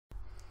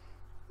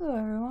Hello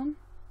everyone,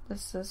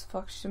 this is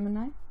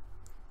Foxgemini,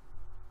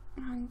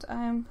 and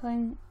I am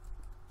playing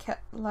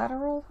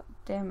Catlateral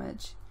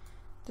Damage.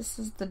 This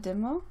is the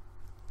demo.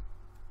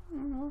 I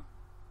don't know.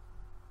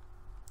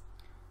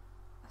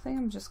 I think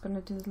I'm just gonna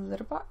do the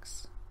litter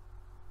box.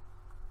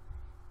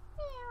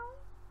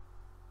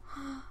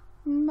 Meow.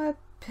 My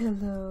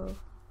pillow.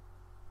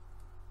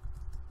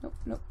 Nope,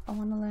 nope, I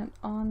wanna land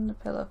on the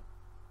pillow.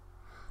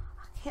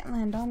 I can't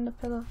land on the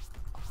pillow.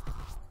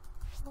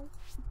 Oh.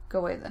 Go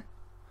away then.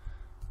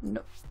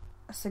 Nope.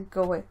 I said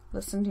go away.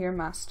 Listen to your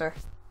master.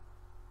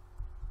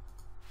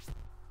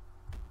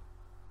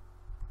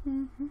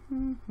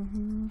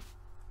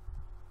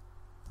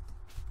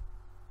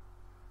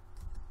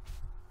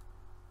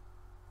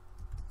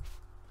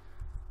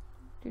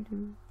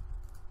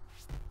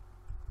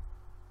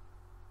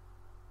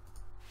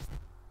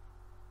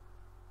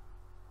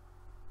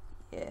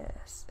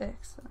 Yes,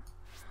 excellent.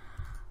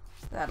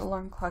 That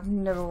alarm clock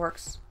never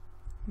works.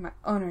 My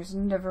owners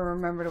never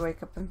remember to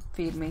wake up and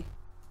feed me.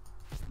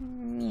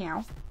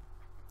 Meow.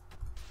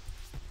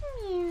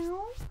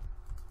 Meow.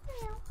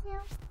 Meow,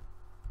 meow.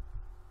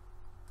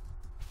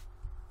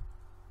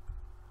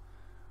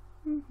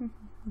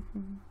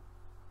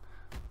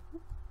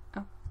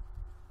 Oh.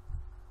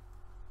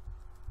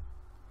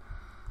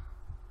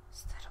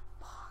 Is that a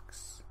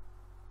box?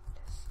 It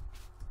is.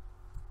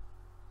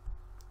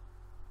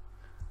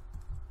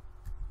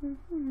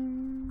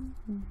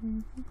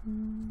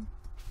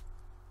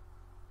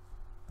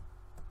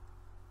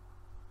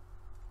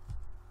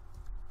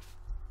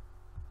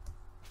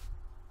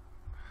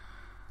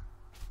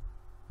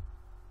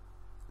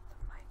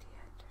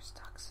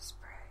 Stocks of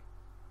spray.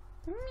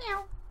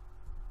 Meow.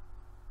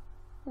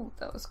 Oh,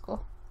 that was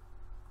cool.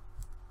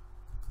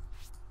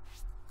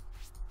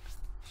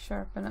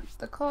 Sharpen up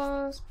the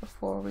claws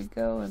before we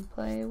go and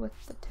play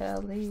with the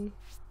telly.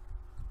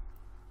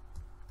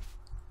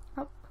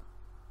 Up.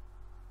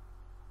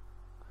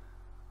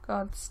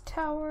 God's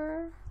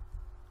Tower.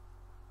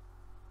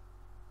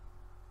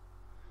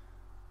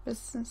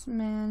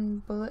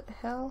 Businessman Bullet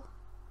Hell.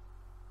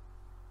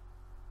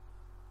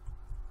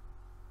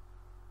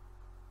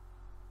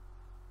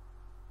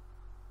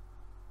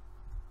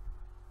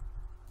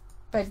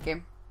 Bed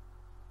game.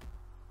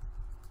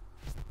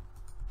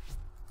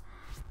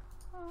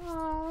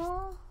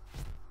 Aww.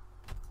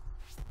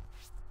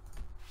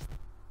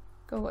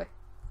 Go away.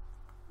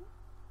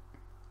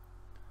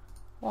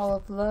 Wall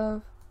of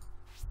love.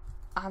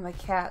 I'm a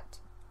cat.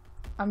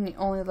 I'm the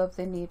only love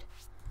they need.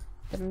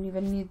 They don't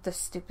even need this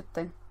stupid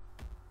thing.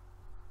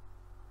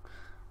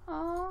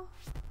 Aww.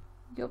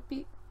 You'll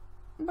be...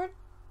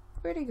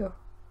 Where'd he go?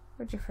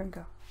 Where'd your friend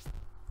go?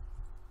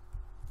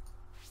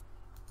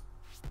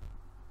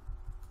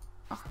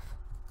 Off.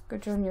 Go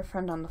join your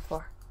friend on the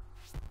floor.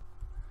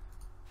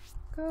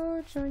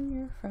 Go join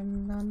your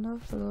friend on the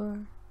floor.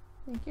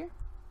 Thank you.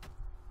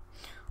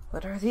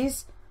 What are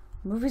these?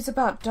 Movies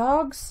about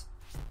dogs?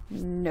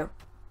 No.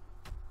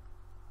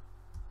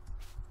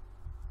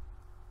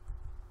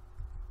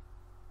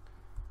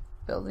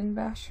 Building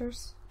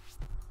bashers?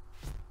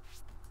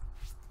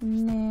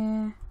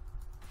 Nah.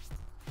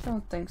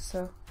 Don't think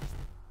so.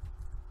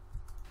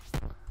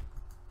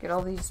 Get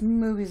all these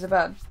movies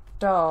about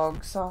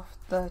dogs off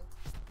the...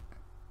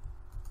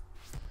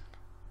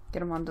 Get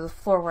them onto the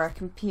floor where I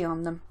can pee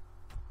on them.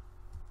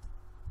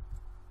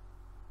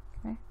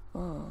 Okay.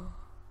 Oh.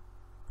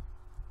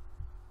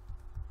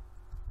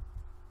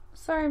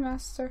 Sorry,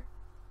 master.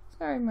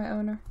 Sorry, my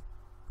owner.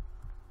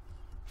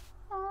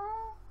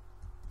 Oh,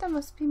 that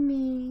must be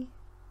me.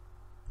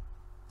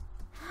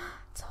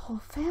 It's a whole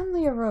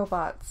family of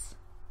robots.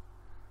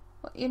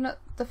 Well, you know,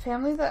 the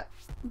family that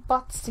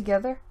bots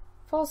together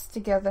falls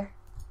together.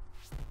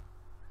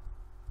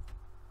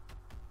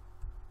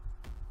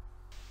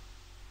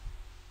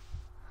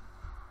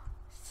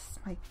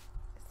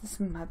 Is this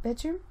my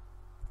bedroom?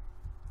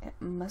 It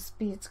must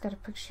be. It's got a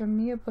picture of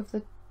me above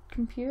the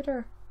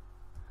computer.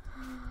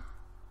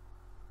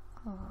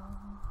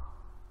 Oh.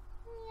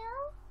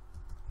 Meow.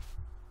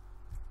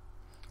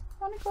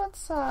 I want to go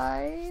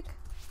outside.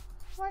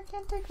 Why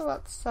can't I go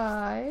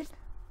outside?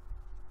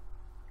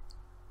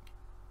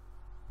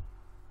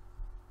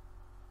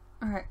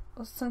 Alright,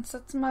 well, since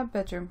it's my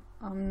bedroom,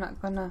 I'm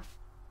not gonna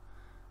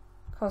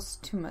cause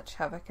too much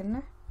havoc in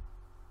there.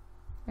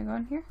 Can I go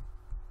in here?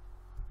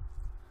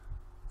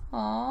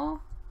 Aww.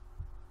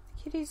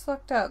 The kitty's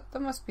locked out. That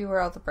must be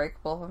where all the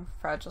breakable and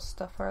fragile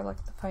stuff are,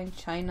 like the fine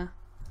china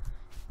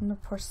and the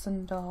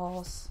porcelain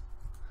dolls.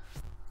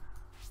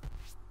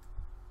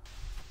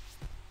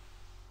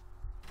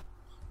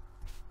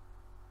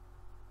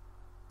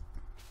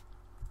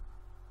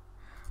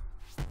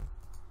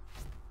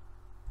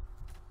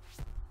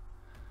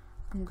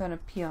 I'm gonna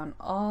pee on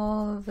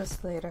all of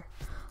this later.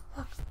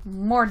 Look,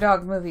 more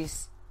dog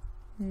movies.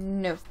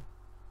 No.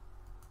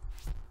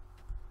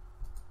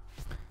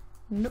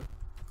 Nope.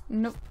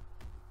 Nope.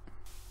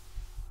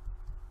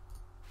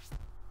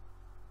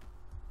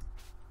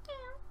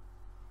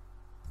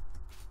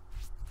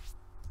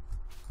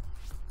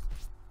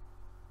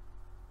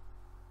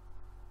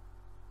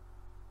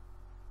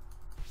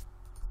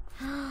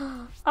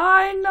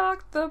 I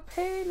knocked the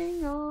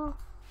painting off.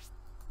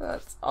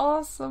 That's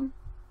awesome.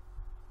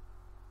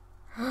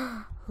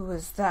 Who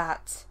is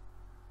that?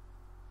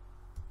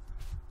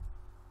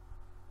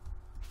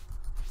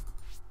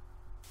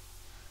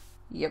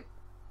 Yep.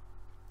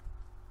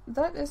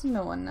 That is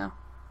no one now.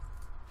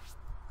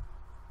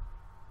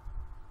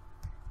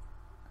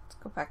 Let's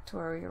go back to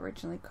where we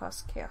originally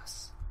caused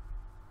chaos.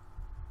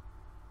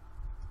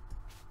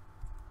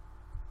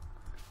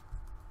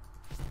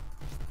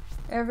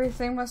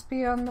 Everything must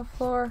be on the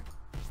floor.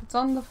 It's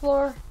on the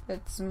floor.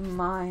 It's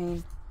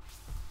mine.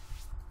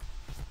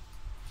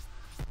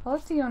 I'll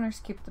let the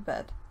owners keep the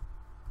bed.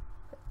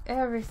 But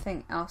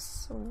everything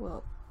else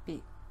will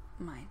be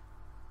mine.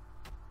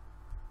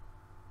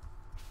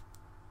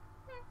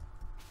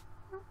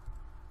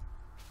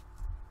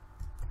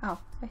 Ow,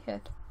 my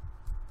head.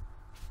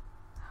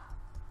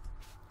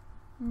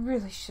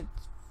 Really should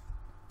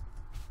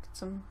get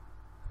some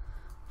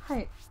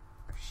height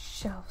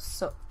shelves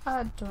so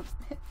I don't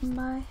hit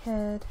my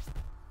head.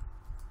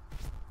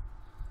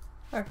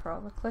 Sorry for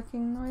all the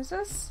clicking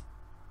noises.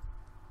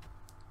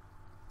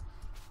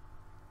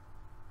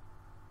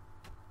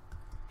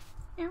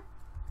 Meow.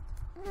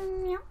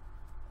 Meow.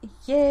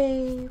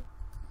 Yay!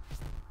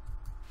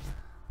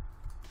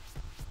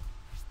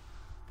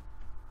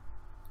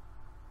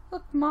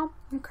 Look, Mom,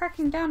 I'm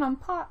cracking down on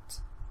pots.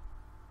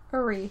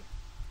 Hurry.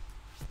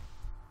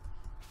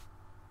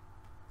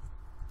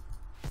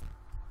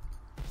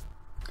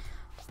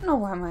 I don't know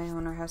why my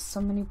owner has so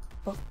many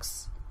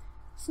books.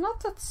 It's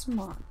not that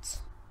smart.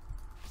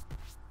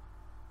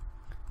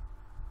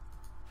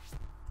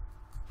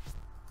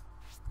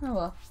 Oh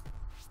well.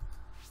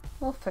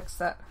 We'll fix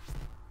that.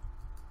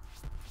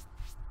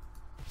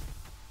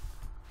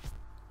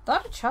 A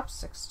lot of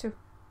chopsticks too.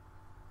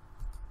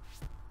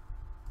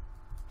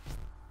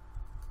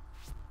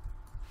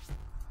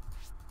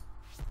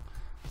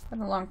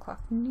 An alarm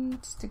clock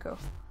needs to go.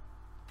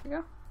 There we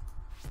go.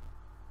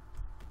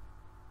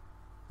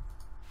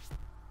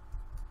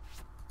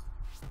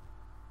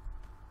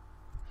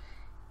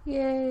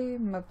 Yay,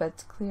 my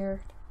bed's cleared.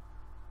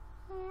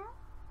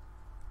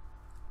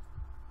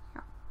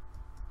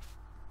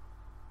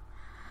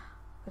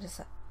 What is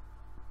that?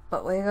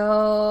 Butt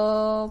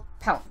wiggle,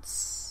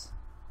 pounce.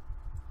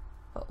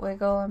 Butt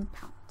wiggle and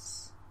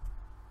pounce.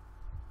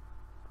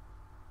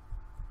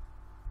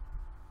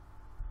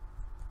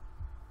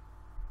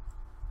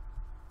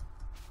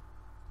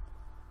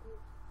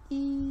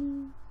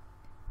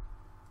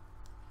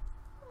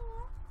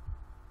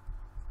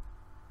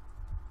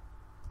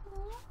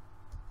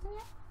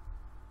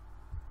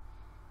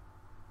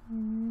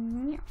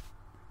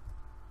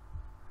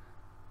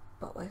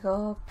 Butt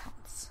wiggle,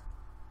 pounce.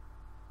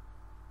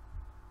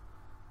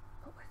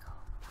 Butt wiggle,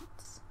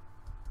 pounce.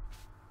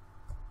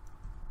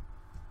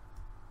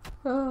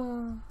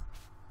 Oh.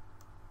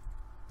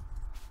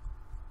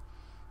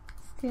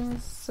 This game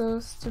is so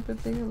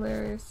stupidly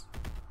hilarious.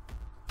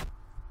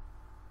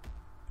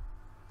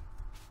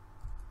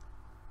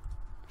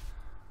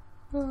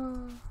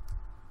 Oh.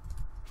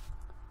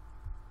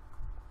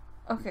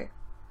 Okay,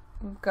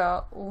 we've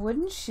got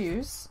wooden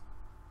shoes.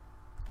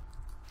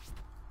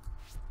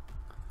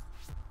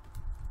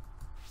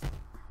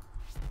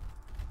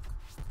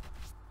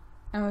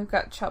 And we've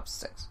got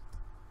chopsticks.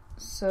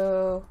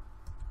 So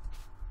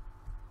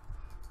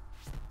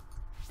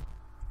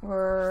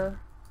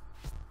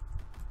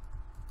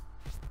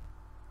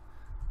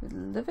we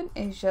live in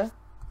Asia,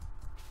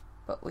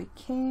 but we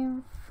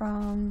came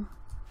from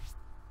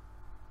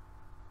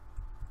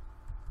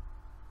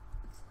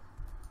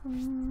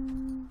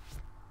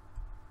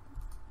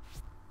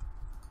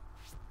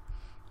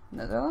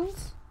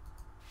Netherlands?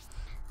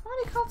 How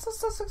many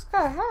consoles does this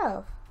guy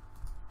have?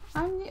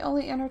 I'm the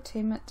only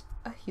entertainment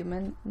a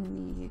human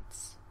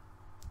needs.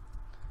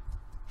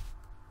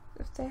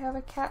 If they have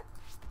a cat,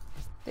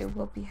 they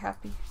will be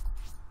happy.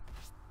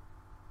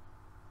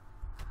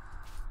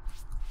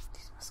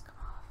 These must come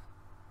off.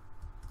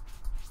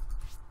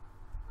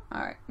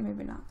 Alright,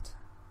 maybe not.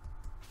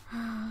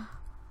 I'll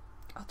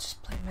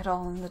just blame it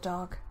all on the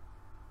dog.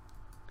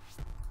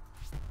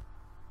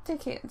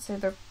 Take it and say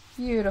their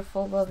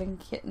beautiful, loving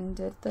kitten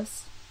did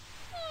this.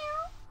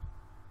 Meow.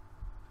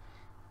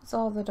 It's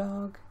all the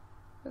dog.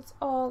 It's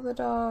all the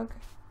dog.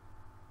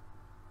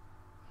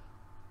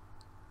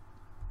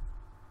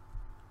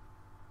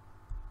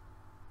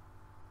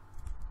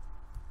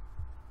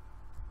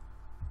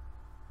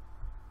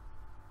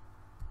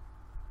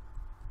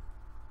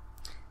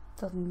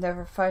 They'll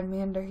never find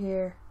me under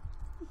here.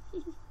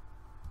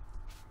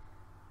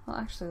 Well,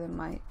 actually, they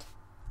might.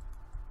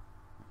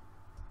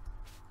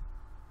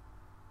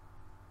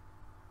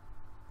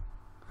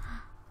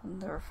 They'll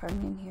never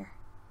find me in here.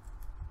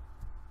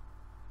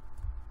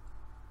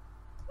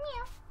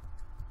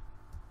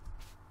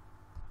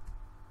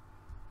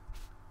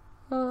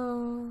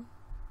 Oh.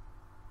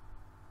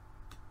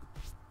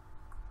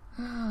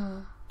 What's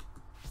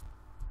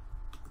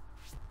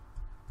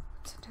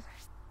under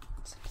there?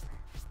 What's under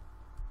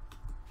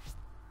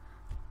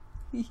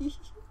there?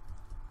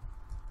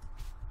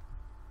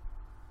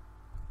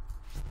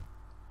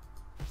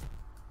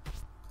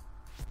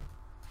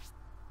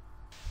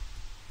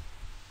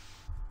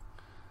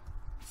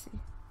 see.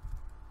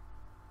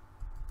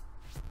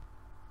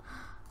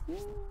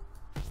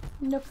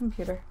 No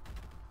computer.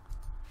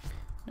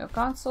 No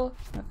console,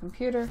 no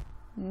computer,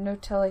 no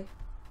telly.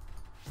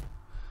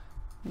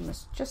 You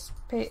must just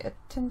pay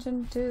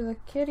attention to the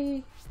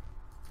kitty.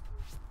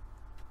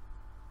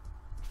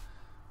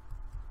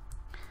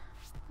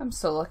 I'm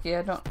so lucky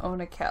I don't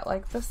own a cat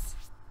like this.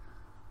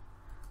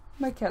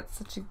 My cat's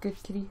such a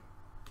good kitty.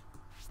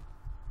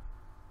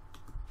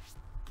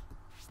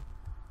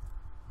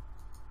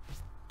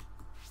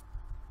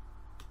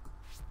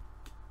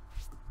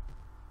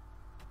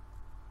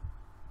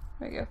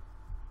 There you go.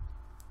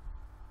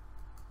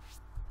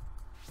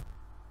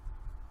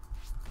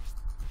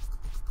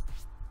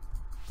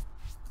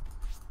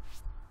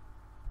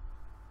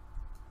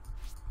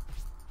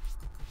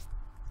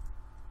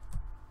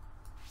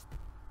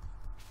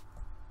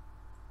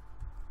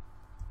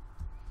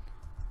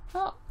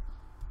 Well,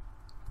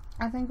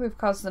 I think we've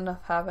caused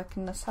enough havoc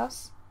in this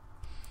house.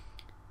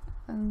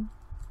 And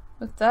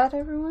with that,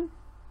 everyone,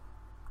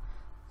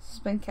 this has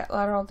been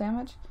Catlateral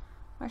Damage.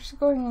 I'm actually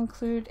going to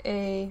include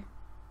a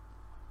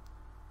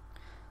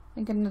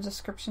link in the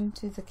description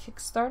to the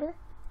Kickstarter.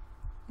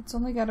 It's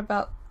only got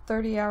about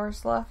 30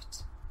 hours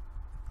left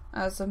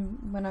as of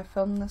when I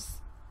film this.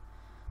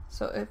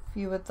 So if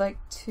you would like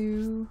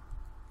to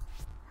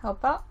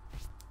help out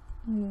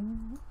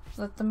and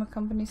let them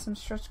accompany some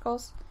stretch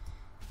goals.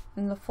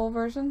 In the full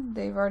version,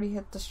 they've already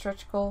hit the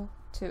stretch goal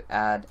to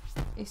add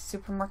a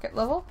supermarket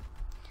level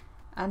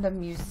and a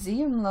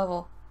museum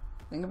level.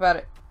 Think about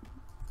it.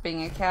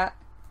 Being a cat,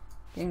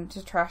 getting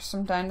to trash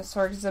some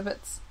dinosaur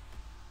exhibits,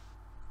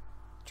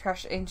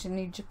 trash ancient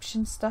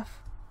Egyptian stuff.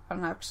 I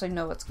don't actually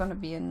know what's going to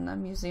be in the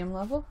museum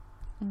level.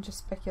 I'm just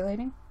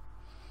speculating.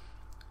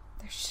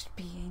 There should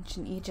be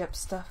ancient Egypt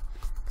stuff,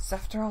 because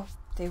after all,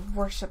 they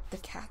worship the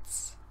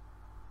cats.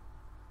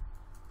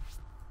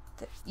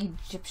 The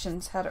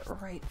Egyptians had it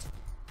right.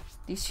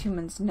 These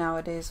humans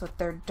nowadays with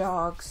their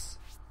dogs.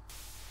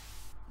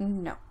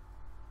 No.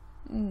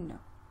 No.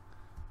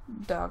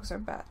 Dogs are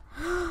bad.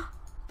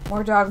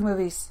 More dog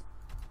movies.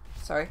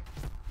 Sorry.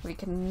 We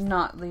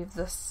cannot leave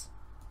this.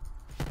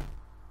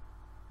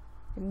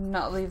 We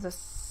cannot leave this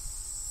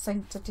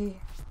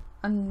sanctity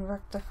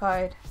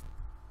unrectified.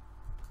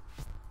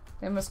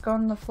 They must go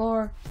on the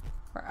floor,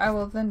 or I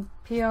will then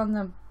pee on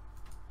them.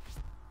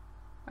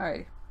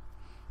 Alrighty.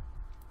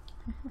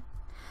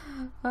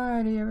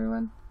 Alrighty,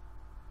 everyone.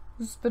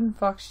 This has been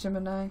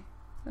Foxgemini,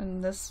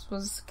 and this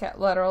was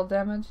Catlateral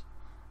Damage.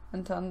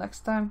 Until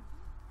next time,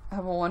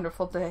 have a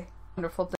wonderful day. Wonderful day.